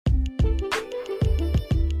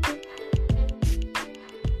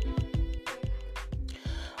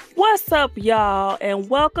What's up, y'all, and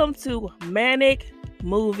welcome to Manic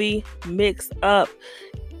Movie Mix Up.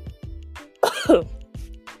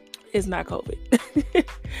 It's not COVID.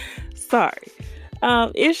 Sorry.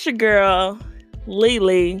 It's your girl,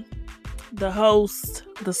 Lily, the host,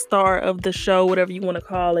 the star of the show, whatever you want to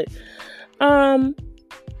call it. I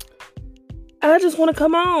just want to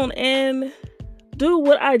come on and do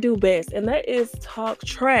what I do best, and that is talk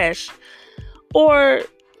trash or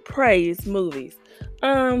praise movies.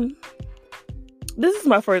 This is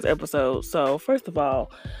my first episode, so first of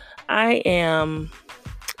all, I am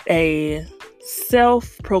a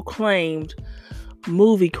self-proclaimed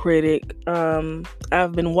movie critic.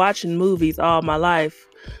 I've been watching movies all my life,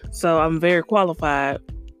 so I'm very qualified.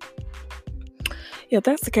 If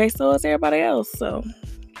that's the case, so is everybody else. So,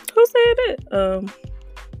 who said that?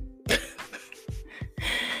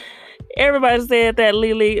 Everybody said that,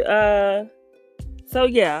 Lily. So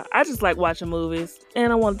yeah, I just like watching movies,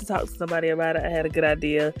 and I wanted to talk to somebody about it. I had a good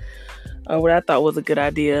idea, or what I thought was a good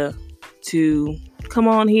idea, to come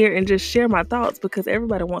on here and just share my thoughts, because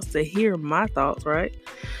everybody wants to hear my thoughts, right?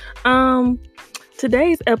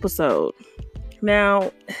 Today's episode, now,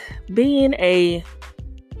 being a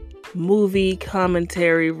movie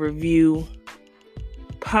commentary review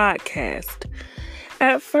podcast,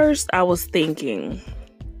 at first I was thinking,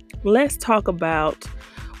 let's talk about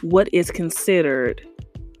what is considered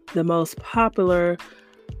the most popular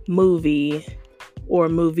movie or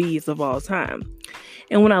movies of all time.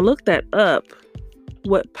 And when I looked that up,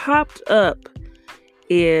 what popped up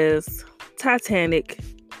is Titanic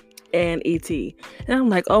and E.T. And I'm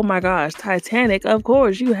like, oh my gosh, Titanic, of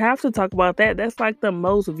course, you have to talk about that. That's like the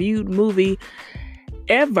most viewed movie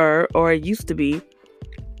ever, or it used to be.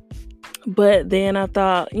 But then I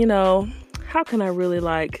thought, how can I really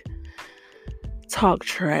talk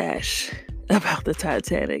trash about the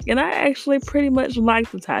Titanic? And I actually pretty much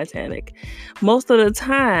like the Titanic. Most of the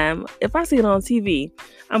time, if I see it on TV,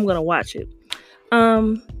 I'm gonna watch it.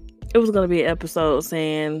 It was gonna be an episode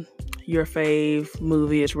saying your fave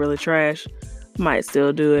movie is really trash. Might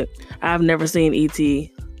still do it. I've never seen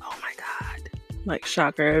E.T. Oh my god.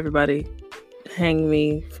 Shocker, everybody hang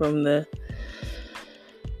me from the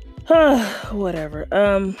whatever.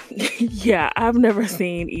 Yeah, I've never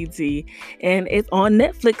seen E.T. and it's on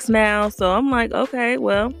Netflix now, so I'm like, okay,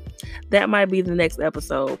 well, that might be the next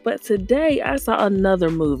episode. But today I saw another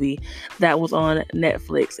movie that was on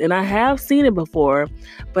Netflix, and I have seen it before,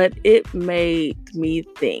 but it made me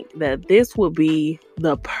think that this would be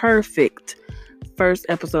the perfect first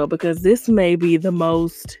episode, because this may be the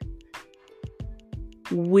most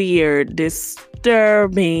weird,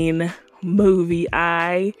 disturbing movie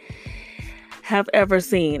I have ever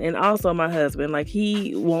seen. And also my husband,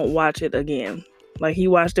 he won't watch it again. He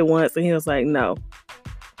watched it once and he was like, no.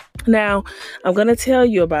 Now, I'm going to tell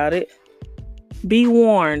you about it. Be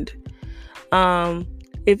warned.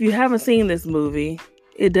 If you haven't seen this movie,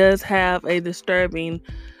 it does have a disturbing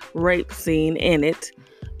rape scene in it.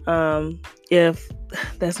 If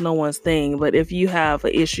that's no one's thing, but if you have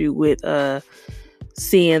an issue with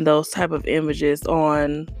seeing those type of images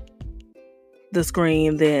on the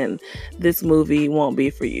screen, then this movie won't be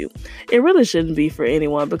for you. It really shouldn't be for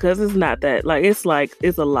anyone, because it's not that,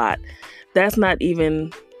 it's a lot. That's not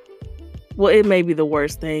even, well, it may be the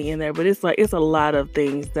worst thing in there, but it's a lot of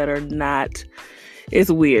things that are not, it's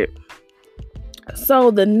weird.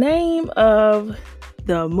 So the name of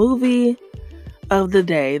the movie of the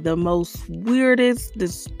day, the most weirdest,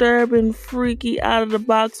 disturbing, freaky, out of the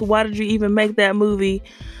box, why did you even make that movie,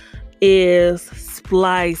 is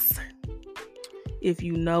Splice. If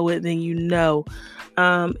you know it, then you know.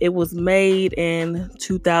 It was made in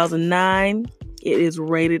 2009. It is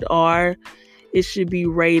rated R. It should be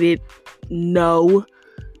rated no.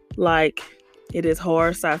 It is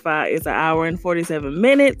horror, sci-fi. It's an hour and 47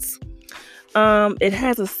 minutes. It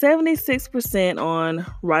has a 76% on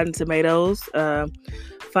Rotten Tomatoes,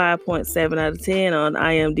 5.7 out of 10 on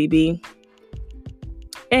IMDb.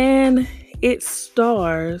 And it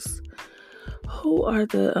stars, who are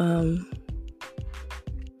the,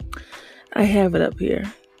 I have it up here.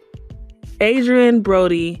 Adrien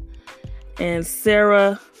Brody and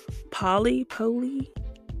Sarah Polley?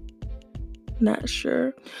 Not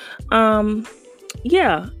sure.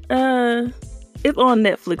 Yeah. It's on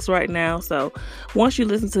Netflix right now. So once you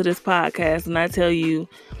listen to this podcast and I tell you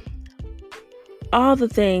all the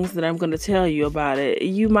things that I'm going to tell you about it,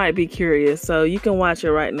 you might be curious. So you can watch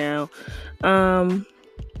it right now. I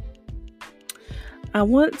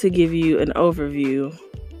want to give you an overview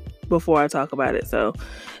before I talk about it. So,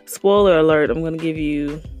 spoiler alert, I'm going to give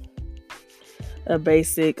you a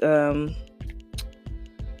basic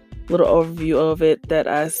little overview of it that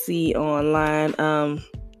I see online.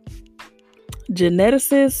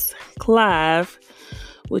 Geneticist Clive,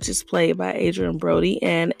 which is played by Adrian Brody,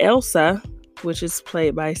 and Elsa, which is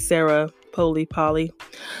played by Sarah Polley,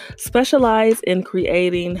 specialize in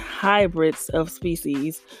creating hybrids of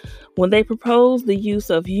species. When they propose the use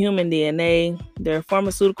of human DNA, their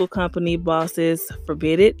pharmaceutical company bosses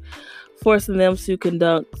forbid it, forcing them to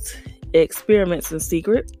conduct experiments in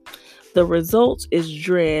secret. The result is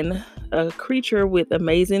Dren, a creature with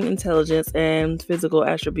amazing intelligence and physical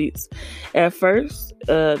attributes. At first,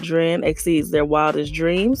 Dren exceeds their wildest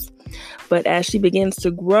dreams, but as she begins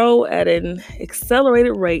to grow at an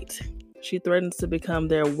accelerated rate, she threatens to become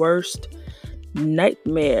their worst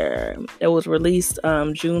nightmare. It was released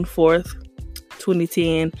June 4th,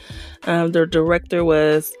 2010. The director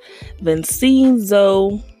was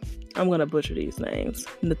Vincenzo, I'm going to butcher these names,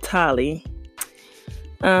 Natali.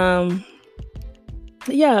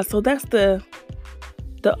 Yeah, so that's the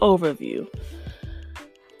overview.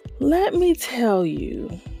 Let me tell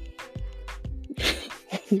you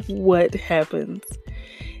what happens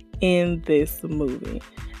in this movie.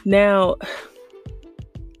 Now,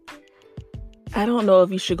 I don't know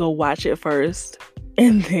if you should go watch it first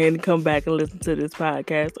and then come back and listen to this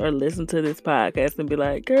podcast, or listen to this podcast and be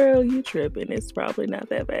like, girl, you tripping. It's probably not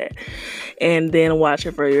that bad. And then watch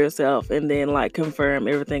it for yourself and then like confirm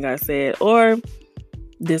everything I said or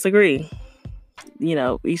disagree. You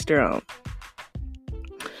know, each their own.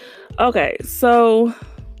 Okay, so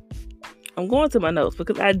I'm going to my notes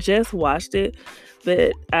because I just watched it,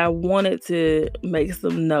 but I wanted to make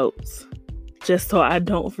some notes just so I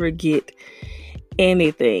don't forget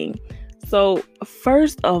anything. So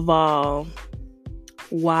first of all,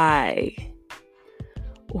 why?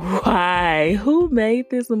 Who made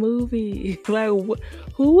this movie? Like,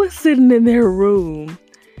 who was sitting in their room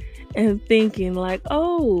and thinking like,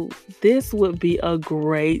 oh, this would be a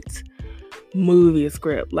great movie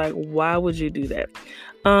script? Like, why would you do that?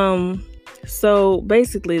 So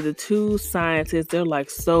basically the two scientists, they're like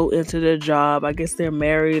so into their job. I guess they're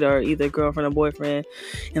married or either girlfriend or boyfriend,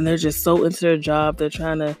 and they're just so into their job. They're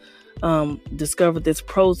trying to discover this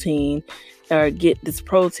protein or get this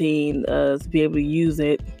protein to be able to use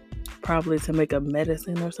it probably to make a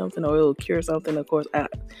medicine or something, or it'll cure something. Of course,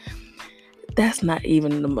 that's not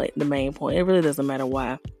even the main point. It really doesn't matter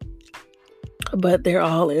why. But they're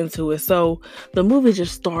all into it. So the movie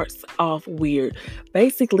just starts off weird.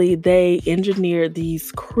 Basically, they engineered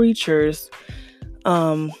these creatures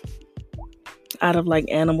out of like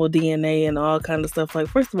animal DNA and all kind of stuff. Like,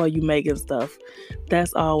 first of all, you making stuff.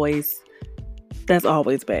 That's always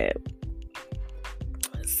bad.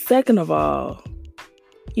 Second of all,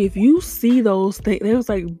 if you see those things, there's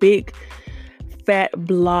like big fat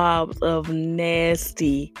blobs of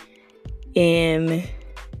nasty, and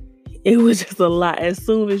it was just a lot. As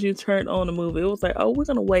soon as you turned on the movie, it was like, oh, we're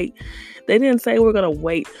going to wait. They didn't say we're going to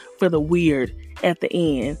wait for the weird at the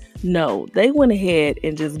end. No, they went ahead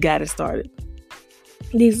and just got it started.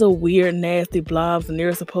 These are weird, nasty blobs, and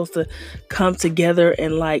they're supposed to come together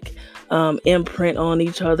and like imprint on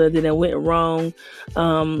each other. Then it went wrong.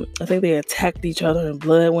 I think they attacked each other and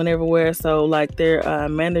blood went everywhere. So like their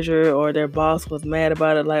manager or their boss was mad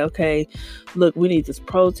about it. Like, okay, look, we need this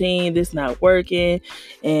protein. This not working.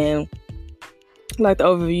 And like the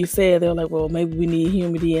overview said, they're like, well, maybe we need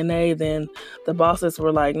human DNA. Then the bosses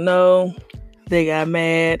were like, no. They got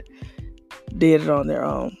mad, did it on their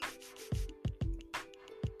own.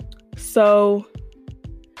 So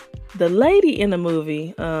the lady in the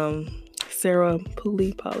movie, Sarah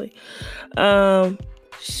Polley,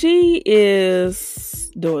 she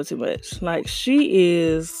is doing too much. Like, she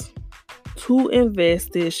is too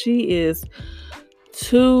invested. She is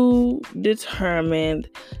too determined.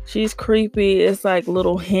 She's creepy. It's like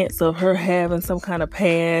little hints of her having some kind of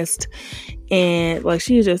past, and like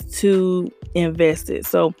she's just too invested.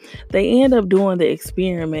 So they end up doing the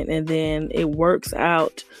experiment, and then it works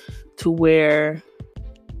out to where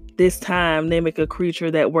this time they make a creature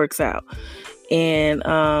that works out. And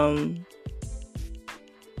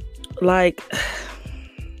like,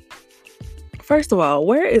 first of all,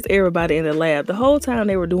 where is everybody in the lab? The whole time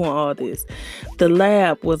they were doing all this, the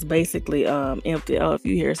lab was basically empty. Oh, if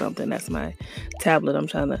you hear something, that's my tablet. I'm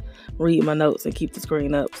trying to read my notes and keep the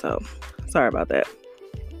screen up, so sorry about that.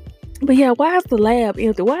 But yeah, why is the lab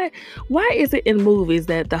empty? Why is it in movies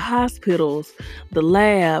that the hospitals, the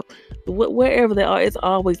lab, wherever they are, it's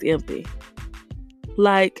always empty?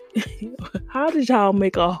 Like, how did y'all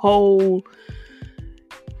make a whole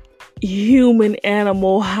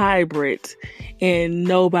human-animal hybrid and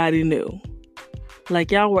nobody knew? Like,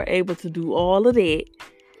 y'all were able to do all of that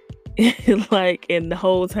Like, and the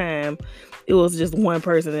whole time it was just one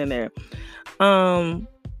person in there. Um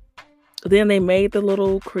then they made the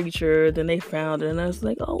little creature, then they found it, and I was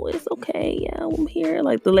like, oh, it's okay, yeah, I'm here.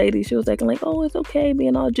 Like, the lady, she was acting like, oh, it's okay,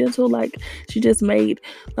 being all gentle, like she just made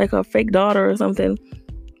like her fake daughter or something.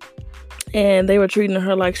 And they were treating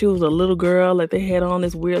her like she was a little girl, like they had on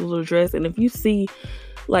this weird little dress. And if you see,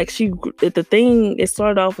 like, the thing, it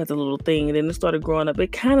started off as a little thing, and then it started growing up.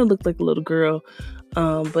 It kind of looked like a little girl,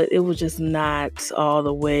 but it was just not all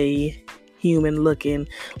the way human looking.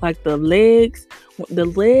 Like, the legs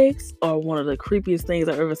are one of the creepiest things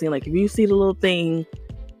I've ever seen. Like, if you see the little thing,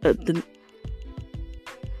 I think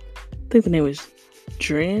the name is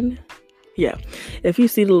Dren. Yeah, if you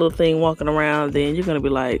see the little thing walking around, then you're gonna be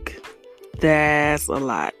like, that's a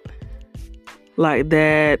lot. Like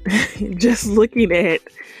that. Just looking at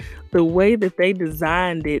the way that they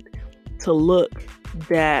designed it to look,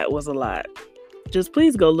 that was a lot. Just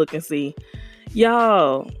please go look and see,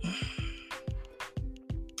 y'all.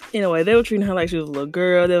 Anyway, they were treating her like she was a little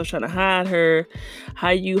girl. They were trying to hide her. How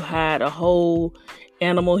you hide a whole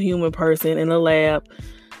animal human person in a lab?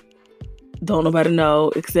 Don't nobody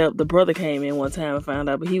know, except the brother came in one time and found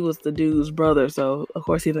out, but he was the dude's brother, so of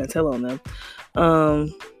course he didn't tell on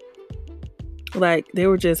them. Like, they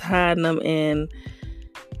were just hiding them and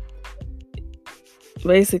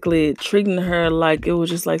basically treating her like it was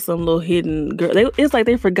just like some little hidden girl. It's like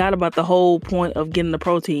they forgot about the whole point of getting the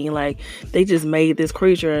protein. Like, they just made this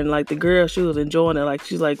creature, and like the girl, she was enjoying it, like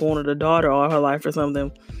she's like wanted a daughter all her life or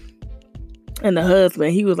something. And the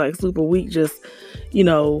husband, he was like super weak, just,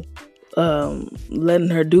 letting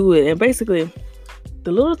her do it. And basically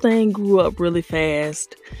the little thing grew up really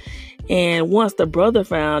fast. And once the brother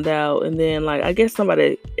found out, and then, like, I guess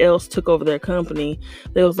somebody else took over their company,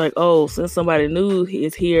 they was like, oh, since somebody new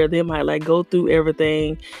is here, they might like go through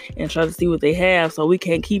everything and try to see what they have, so we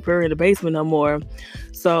can't keep her in the basement no more.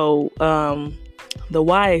 So the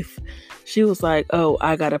wife, she was like, oh,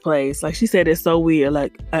 I got a place. Like, she said it's so weird,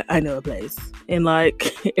 like, I know a place. And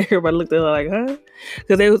like, everybody looked at her like, huh?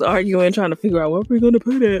 Because they was arguing, trying to figure out, where are we going to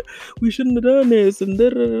put it? We shouldn't have done this, and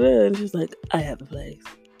da-da-da-da. And she's like, I have a place.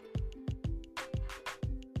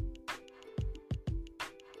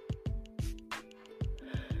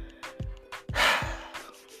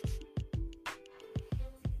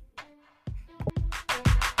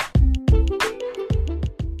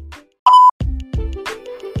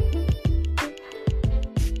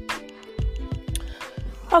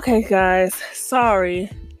 Okay, guys, sorry,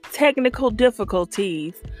 technical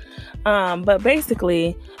difficulties. But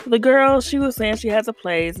basically, the girl, she was saying she has a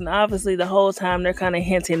place, and obviously the whole time they're kind of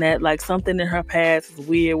hinting at like something in her past is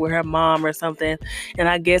weird with her mom or something. And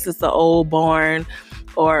I guess it's the old barn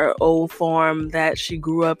or old farm that she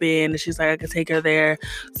grew up in, and she's like, I can take her there.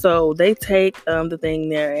 So they take the thing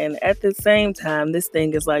there, and at the same time, this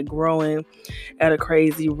thing is like growing at a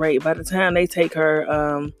crazy rate. By the time they take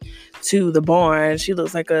her to the barn, she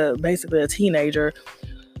looks like basically a teenager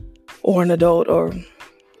or an adult or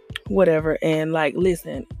whatever. And like,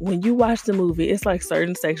 listen, when you watch the movie, it's like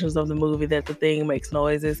certain sections of the movie that the thing makes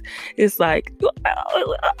noises. It's like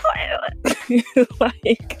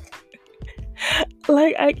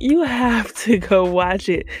you have to go watch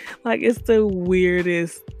it. Like, it's the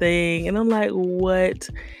weirdest thing. And I'm like, what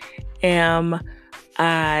am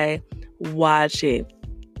I watching?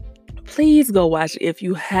 Please go watch it if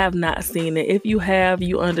you have not seen it. If you have,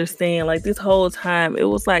 you understand. Like, this whole time, it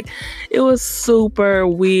was super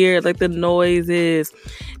weird. Like, the noises,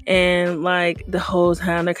 and like the whole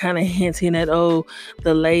time they're kind of hinting at, oh,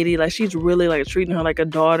 the lady, like, she's really like treating her like a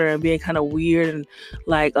daughter and being kind of weird and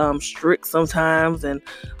like strict sometimes. And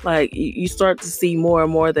like, you start to see more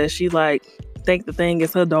and more that she like think the thing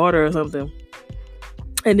is her daughter or something.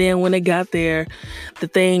 And then when they got there, the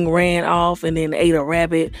thing ran off and then ate a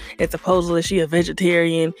rabbit. And supposedly she a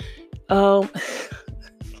vegetarian.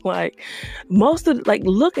 Like, most of, like,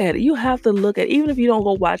 look at it. You have to look at it. Even if you don't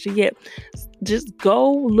go watch it yet, just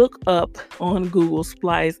go look up on Google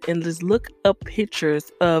Splice and just look up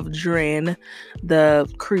pictures of Dren,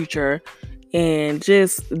 the creature. And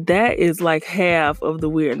just, that is like half of the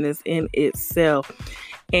weirdness in itself.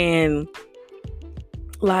 And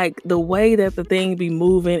like, the way that the thing be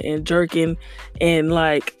moving and jerking and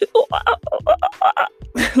like,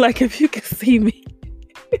 like, if you can see me,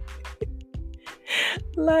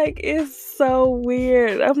 like, it's so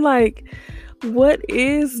weird. I'm like, what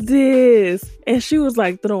is this? And she was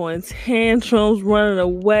like throwing tantrums, running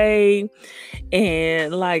away,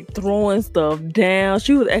 and like throwing stuff down.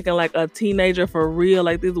 She was acting like a teenager for real,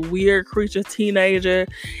 like this weird creature teenager.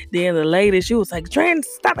 Then the lady, she was like, Dren,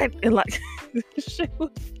 stop it. And like,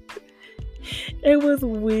 It was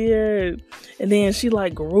weird. And then she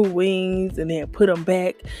like grew wings and then put them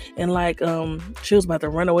back, and like she was about to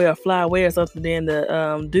run away or fly away or something. Then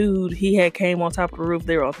the dude, he had came on top of the roof.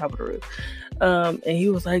 They were on top of the roof. And he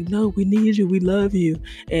was like, "No, we need you, we love you."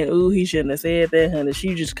 And ooh, he shouldn't have said that, honey.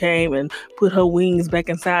 She just came and put her wings back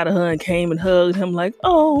inside of her and came and hugged him like,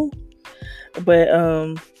 "Oh." But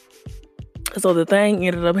so the thing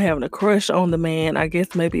ended up having a crush on the man. I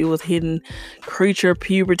guess maybe it was hidden creature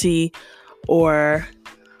puberty or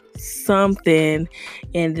something.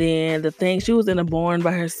 And then the thing, she was in a barn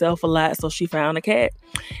by herself a lot, so she found a cat.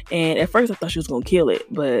 And at first I thought she was gonna kill it,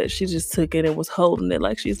 but she just took it and was holding it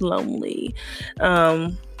like she's lonely.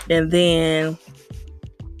 And then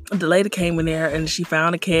the lady came in there and she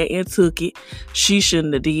found a cat and took it. She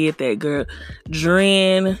shouldn't have did that, girl.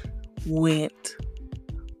 Dren went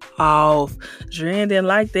off. Dren didn't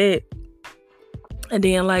like that. And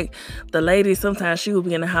then, like, the lady, sometimes she would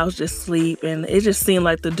be in the house just sleep, and it just seemed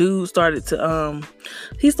like the dude started to,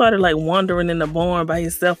 he started, like, wandering in the barn by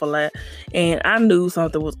himself a lot, and I knew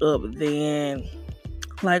something was up then.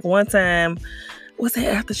 Like, one time, was that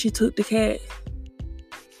after she took the cat?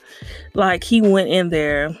 Like, he went in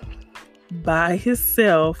there by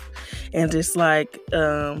himself, and just, like,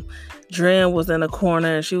 Dren was in a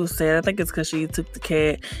corner and she was sad. I think it's because she took the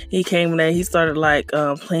cat. He came in there. He started like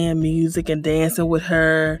playing music and dancing with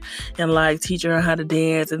her and like teaching her how to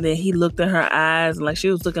dance. And then he looked at her eyes and like she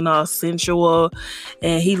was looking all sensual.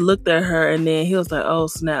 And he looked at her and then he was like, "Oh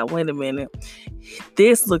snap, wait a minute.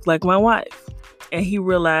 This looked like my wife." And he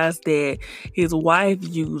realized that his wife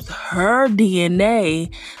used her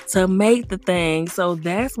DNA to make the thing. So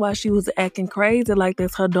that's why she was acting crazy like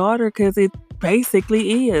that's her daughter, because it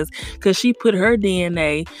basically is. Because she put her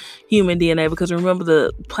DNA, human DNA, because remember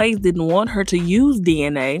the place didn't want her to use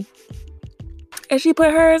DNA. And she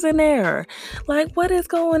put hers in there. Like, what is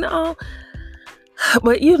going on?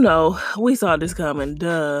 But you know, we saw this coming,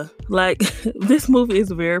 duh. Like, this movie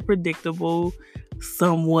is very predictable,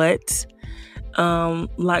 somewhat.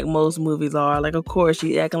 Like most movies are. Like, of course,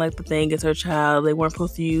 she acting like the thing is her child. They weren't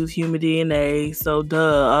supposed to use human DNA, so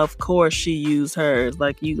duh, of course she used hers.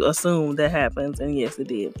 Like, you assume that happens, and yes, it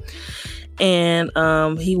did. And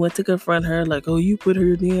he went to confront her, like, "Oh, you put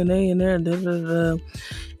her DNA in there," da, da, da.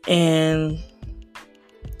 And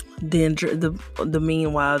then the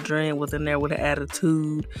meanwhile, Dren was in there with an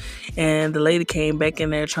attitude, and the lady came back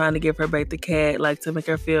in there trying to give her back the cat, like to make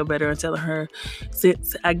her feel better, and telling her,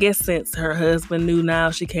 since her husband knew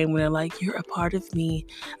now, she came in there like, "You're a part of me.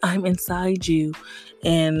 I'm inside you."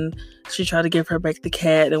 And she tried to give her back the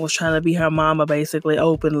cat and was trying to be her mama, basically,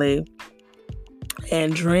 openly.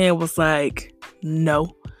 And Dren was like,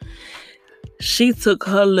 "No." She took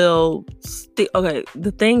her little stick. Okay,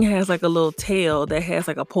 the thing has like a little tail that has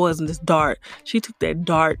like a poisonous dart. She took that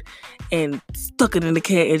dart and stuck it in the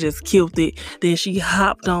cat and just killed it. Then she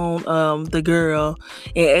hopped on the girl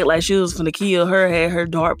and acted like she was finna kill her. Had her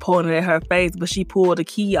dart pointed at her face, but she pulled the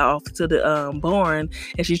key off to the barn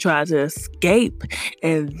and she tried to escape.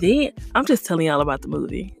 And then I'm just telling y'all about the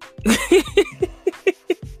movie.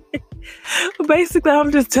 Basically,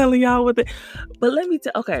 I'm just telling y'all what but let me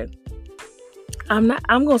tell. Okay. I'm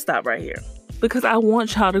going to stop right here because I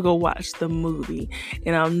want y'all to go watch the movie,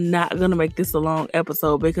 and I'm not going to make this a long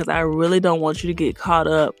episode because I really don't want you to get caught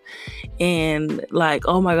up and like,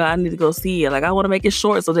 "Oh my God, I need to go see it." Like, I want to make it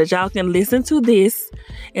short so that y'all can listen to this.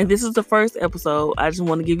 And this is the first episode. I just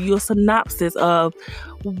want to give you a synopsis of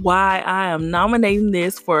why I am nominating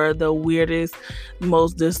this for the weirdest,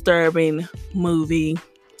 most disturbing movie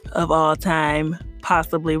of all time.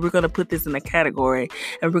 Possibly. We're going to put this in a category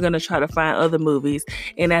and we're going to try to find other movies,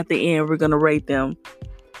 and at the end we're going to rate them.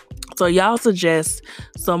 So y'all suggest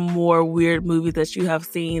some more weird movies that you have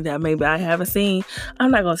seen that maybe I haven't seen.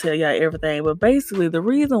 I'm not going to tell y'all everything, but basically the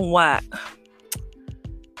reason why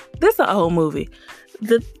this is an old movie,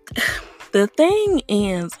 the thing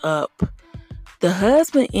ends up, the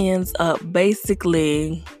husband ends up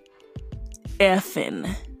basically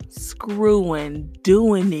effing, screwing,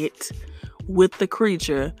 doing it with the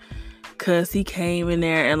creature, because he came in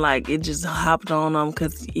there and like it just hopped on him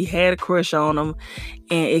because he had a crush on him,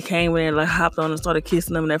 and it came in there and like hopped on and started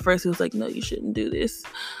kissing him. And at first he was like, "No, you shouldn't do this.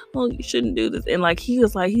 Oh, you shouldn't do this." And like he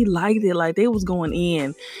was like, he liked it, like they was going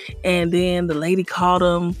in. And then the lady caught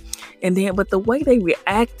him, and then but the way they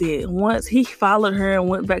reacted, once he followed her and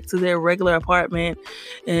went back to their regular apartment,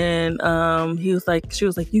 and she was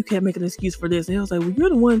like, "You can't make an excuse for this." And he was like, "Well, you're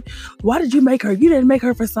the one. Why did you make her? You didn't make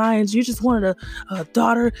her for science. You just wanted a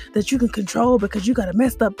daughter that you can control because you got a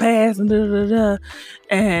messed up past," and da da da.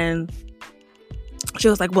 And She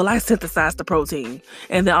was like, well, I synthesized the protein.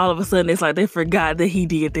 And then all of a sudden, it's like they forgot that he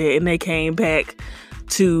did that. And they came back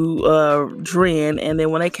to Dren. And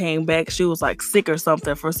then when they came back, she was like sick or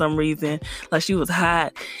something for some reason. Like she was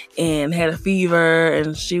hot and had a fever,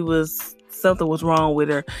 and something was wrong with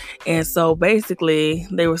her. And so basically,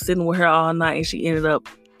 they were sitting with her all night, and she ended up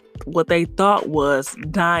what they thought was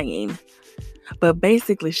dying. But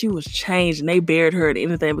basically, she was changed, and they buried her and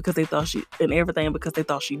everything because they thought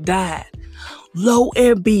she died. Lo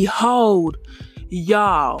and behold,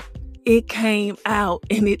 y'all, it came out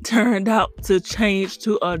and it turned out to change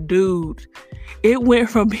to a dude. It went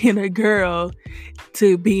from being a girl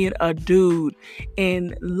to being a dude.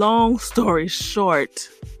 And long story short,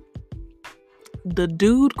 the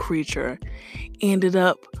dude creature ended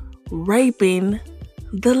up raping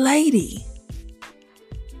the lady.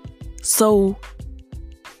 So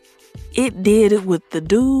it did it with the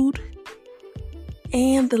dude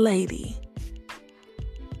and the lady.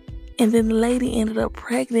 And then the lady ended up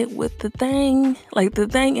pregnant with the thing. Like, the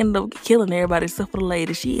thing ended up killing everybody except for the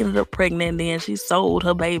lady. She ended up pregnant, and then she sold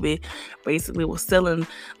her baby. Basically was selling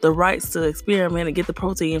the rights to experiment and get the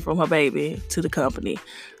protein from her baby to the company.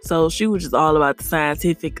 So she was just all about the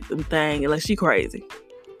scientific thing. Like, she crazy.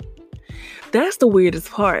 That's the weirdest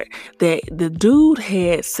part. That the dude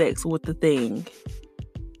had sex with the thing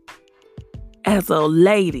as a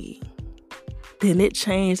lady. Then it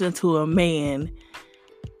changed into a man.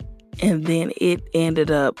 And then it ended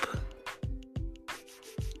up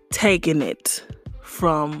taking it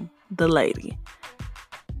from the lady.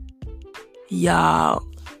 Y'all,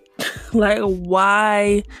 like,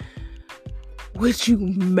 why would you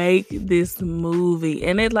make this movie?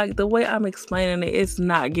 And it, like, the way I'm explaining it, it's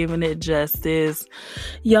not giving it justice.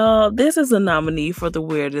 Y'all, this is a nominee for the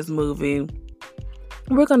weirdest movie.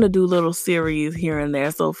 We're going to do little series here and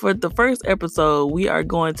there. So for the first episode, we are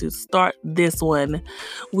going to start this one.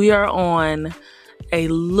 We are on a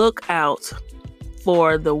lookout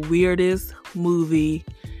for the weirdest movie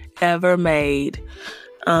ever made.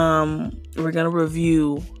 We're going to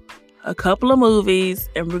review a couple of movies,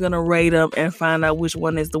 and we're going to rate them and find out which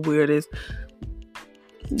one is the weirdest.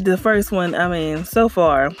 The first one, so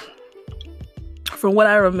far, from what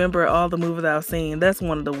I remember, all the movies I've seen, that's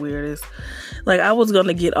one of the weirdest. Like, I was going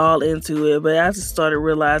to get all into it, but I just started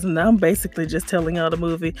realizing that I'm basically just telling y'all the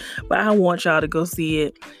movie, but I want y'all to go see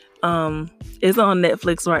it. It's on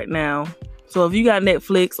Netflix right now. So if you got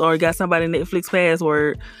Netflix or got somebody Netflix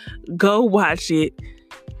password, go watch it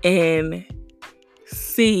and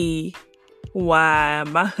see why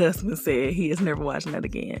my husband said he is never watching that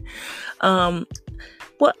again. Well,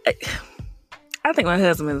 I think my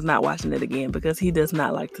husband is not watching it again because he does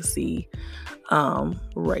not like to see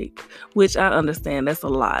rape, which I understand. That's a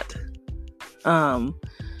lot.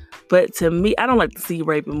 But to me, I don't like to see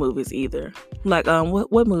rape in movies either. Like,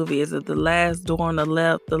 what movie is it? The Last Door on the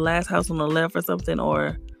Left, The Last House on the Left or something,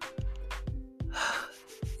 or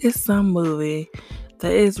it's some movie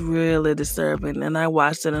that is really disturbing. And I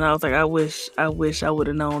watched it and I was like, I wish I would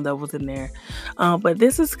have known that was in there. But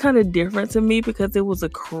this is kind of different to me because it was a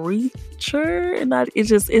creature, and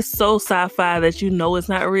it's so sci-fi that it's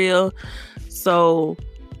not real. So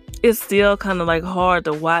it's still kind of like hard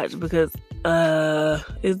to watch because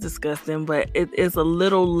it's disgusting, but it's a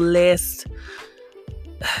little less.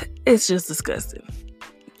 It's just disgusting.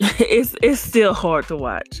 It's still hard to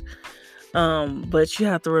watch. But you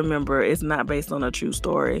have to remember it's not based on a true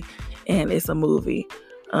story, and it's a movie.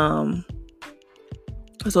 So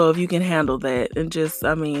if you can handle that, and just,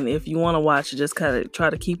 if you want to watch it, just kind of try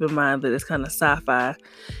to keep in mind that it's kind of sci-fi,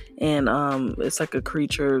 and it's like a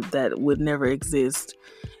creature that would never exist.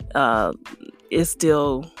 It's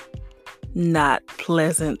still not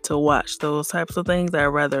pleasant to watch those types of things. I'd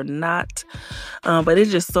rather not. But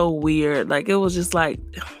it's just so weird. Like, it was just like,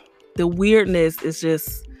 the weirdness is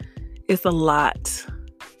just, it's a lot.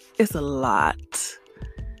 It's a lot.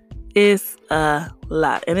 It's a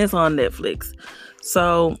lot. And it's on Netflix.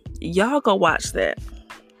 So y'all go watch that.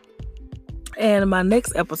 And my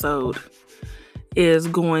next episode is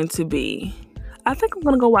going to be, I think I'm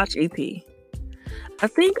going to go watch E.T. I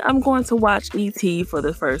think I'm going to watch E.T. for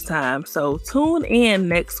the first time. So tune in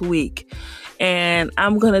next week. And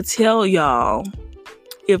I'm going to tell y'all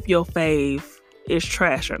if your fave is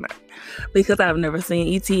trash or not. Because I've never seen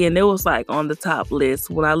E.T. and it was like on the top list.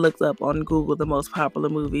 When I looked up on Google the most popular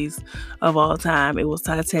movies of all time, it was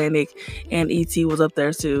Titanic, and E.T. was up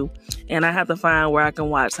there too. And I have to find where I can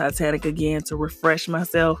watch Titanic again to refresh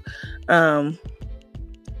myself.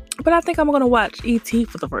 But I think I'm going to watch E.T.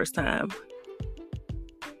 for the first time.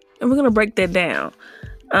 And we're going to break that down.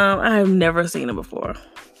 I have never seen it before.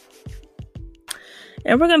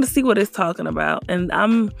 and we're going to see what it's talking about. And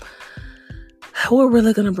we're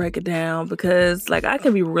really going to break it down because, like, I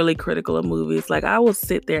can be really critical of movies. Like, I will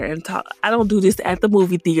sit there and talk. I don't do this at the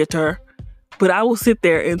movie theater, but I will sit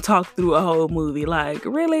there and talk through a whole movie. Like,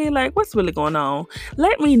 really? Like, what's really going on?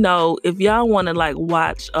 Let me know if y'all want to, like,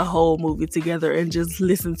 watch a whole movie together and just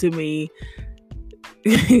listen to me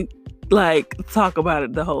like talk about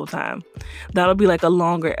it the whole time. That'll be like a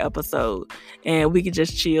longer episode, and we can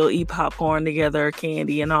just chill, eat popcorn together,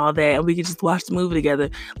 candy and all that, and we can just watch the movie together.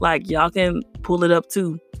 Like, y'all can pull it up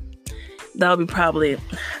too. That'll be probably,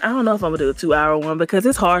 I don't know if I'm gonna do a 2-hour one because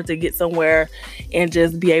it's hard to get somewhere and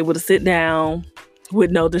just be able to sit down with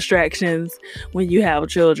no distractions when you have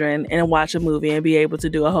children and watch a movie and be able to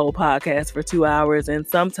do a whole podcast for 2 hours. And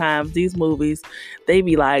sometimes these movies, they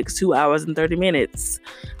be like 2 hours and 30 minutes.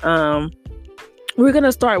 We're going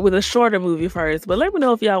to start with a shorter movie first, but let me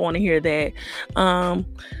know if y'all want to hear that.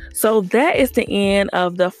 So that is the end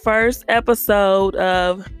of the first episode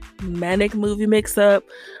of Manic Movie Mix-Up.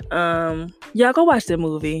 Y'all go watch that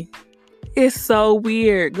movie. It's so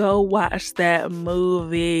weird. Go watch that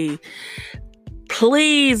movie.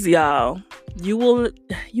 Please, y'all. You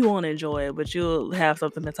won't enjoy it, but you'll have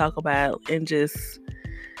something to talk about, and just,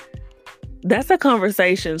 that's a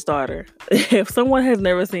conversation starter. If someone has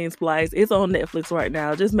never seen Splice, it's on Netflix right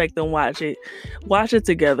now. Just make them watch it. Watch it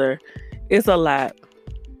together. It's a lot.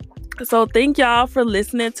 So thank y'all for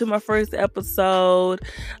listening to my first episode.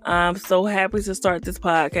 I'm so happy to start this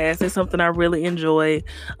podcast. It's something I really enjoy.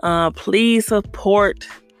 Please support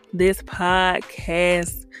this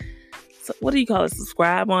podcast. So what do you call it?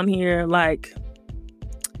 Subscribe on here, like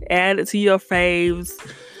add it to your faves.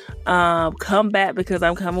 Come back because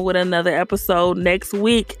I'm coming with another episode next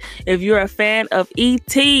week. If you're a fan of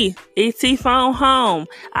E.T. Phone Home,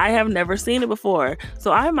 I have never seen it before,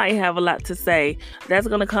 so I might have a lot to say. That's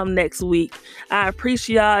gonna come next week. I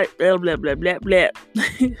appreciate blah blah blah blah blah.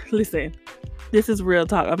 Listen, this is real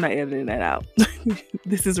talk. I'm not editing that out.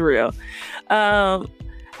 This is real.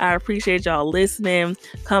 I appreciate y'all listening.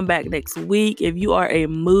 Come back next week. If you are a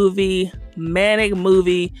manic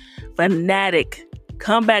movie fanatic,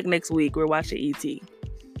 come back next week. We're watching E.T.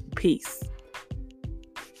 Peace.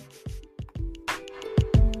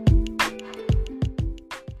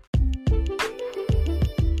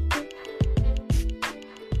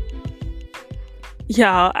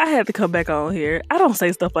 Y'all, I had to come back on here. I don't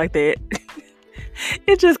say stuff like that.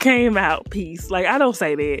 It just came out. Peace. Like, I don't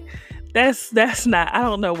say that. That's not, I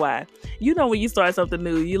don't know why. You know, when you start something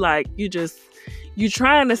new, you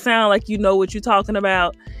trying to sound like you know what you're talking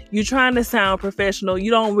about. You're trying to sound professional.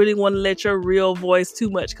 You don't really want to let your real voice too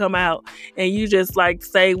much come out. And you just like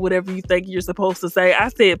say whatever you think you're supposed to say. I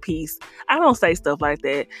said peace. I don't say stuff like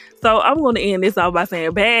that. So I'm going to end this off by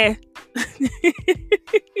saying bye.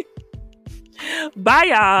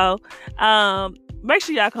 Bye, y'all. Make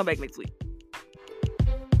sure y'all come back next week.